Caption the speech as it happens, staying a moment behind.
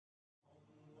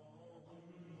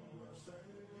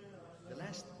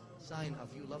sign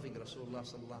of you loving Rasulullah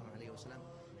sallallahu alayhi wa sallam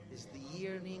is the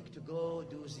yearning to go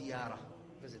do ziyarah,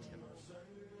 visit him.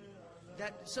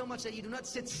 That so much that you do not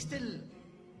sit still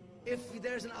if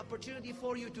there's an opportunity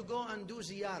for you to go and do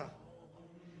ziyarah,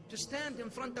 to stand in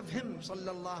front of him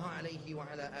sallallahu alayhi wa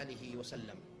ala alihi wa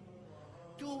sallam,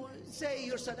 to say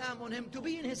your salam on him, to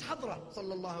be in his hadra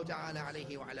sallallahu ta'ala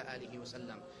alayhi wa ala alihi wa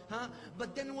sallam.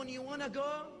 But then when you want to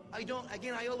go,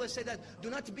 I always say that, do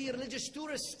not be religious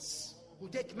tourists who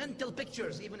take mental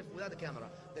pictures, even if without a camera.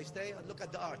 They stay and look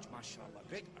at the arch, mashallah,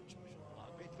 great arch,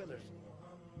 mashallah, great pillars.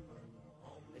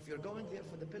 If you're going there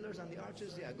for the pillars and the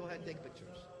arches, yeah, go ahead, take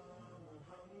pictures.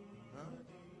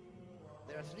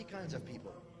 There are three kinds of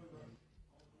people.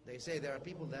 They say there are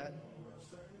people that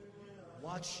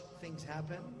watch things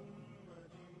happen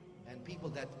and people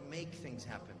that make things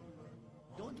happen.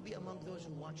 Don't be among those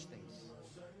who watch things.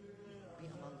 Be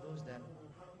among those that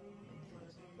make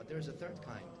things. But there's a third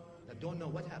kind that don't know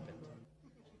what happened.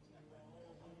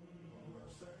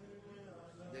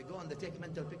 They go and they take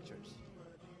mental pictures.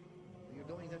 You're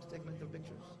going there to take mental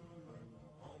pictures.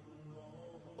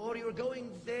 Or you're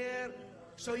going there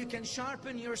so you can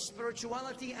sharpen your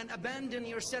spirituality and abandon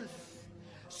yourself.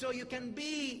 So you can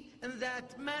be in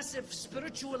that massive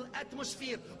spiritual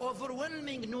atmosphere,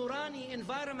 overwhelming Nurani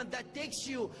environment that takes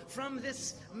you from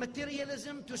this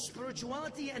materialism to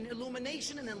spirituality and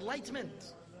illumination and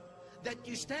enlightenment. That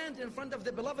you stand in front of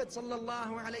the beloved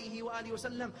sallallahu alayhi wa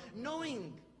sallam,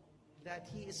 knowing that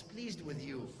he is pleased with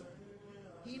you.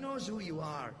 He knows who you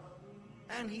are,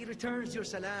 and he returns your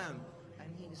salam, and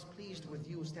he is pleased with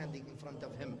you standing in front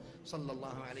of him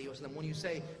sallallahu alayhi wa sallam. When you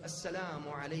say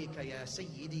assalamu alayka ya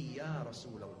sayyidi ya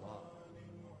Rasulallah,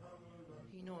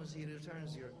 he knows, he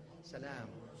returns your salam,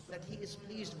 that he is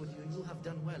pleased with you. You have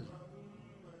done well,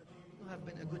 you have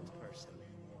been a good person,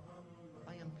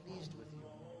 I am pleased with you.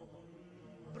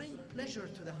 Bring pleasure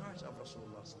to the hearts of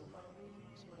Rasulullah sallallahu alayhi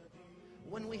wa sallam.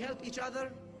 When we help each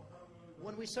other,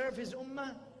 when we serve his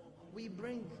ummah, we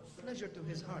bring pleasure to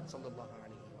his heart sallallahu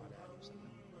alayhi wa sallam.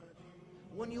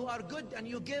 When you are good and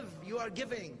you give, you are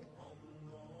giving,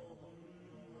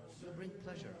 you bring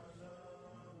pleasure.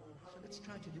 So let's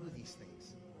try to do these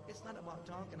things. It's not about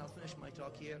talk, and I'll finish my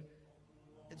talk here.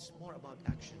 It's more about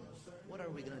action. What are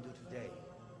we going to do today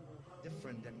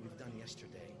different than we've done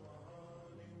yesterday?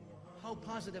 How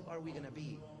positive are we going to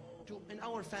be in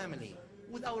our family,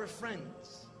 with our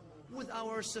friends, with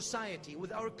our society,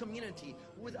 with our community,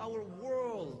 with our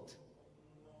world?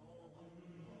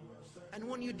 And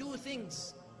when you do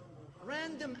things,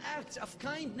 random acts of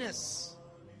kindness.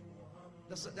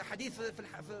 The hadith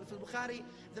في Bukhari,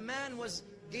 the man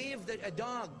gave a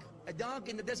dog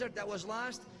in the desert that was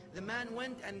lost. The man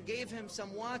went and gave him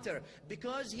some water.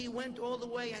 Because he went all the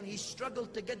way and he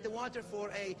struggled to get the water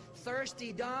for a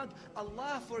thirsty dog,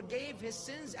 Allah forgave his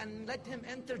sins and let him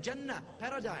enter Jannah,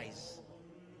 paradise.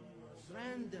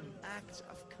 Random acts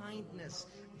of kindness.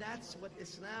 That's what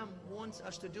Islam wants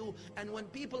us to do. And when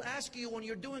people ask you, when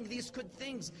you're doing these good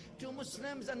things to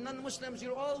Muslims and non-Muslims,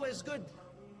 you're always good.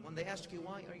 When they ask you,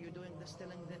 why are you doing this?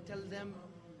 Tell them,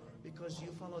 because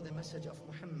you follow the message of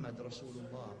Muhammad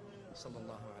Rasulullah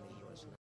sallallahu alayhi wa sallam.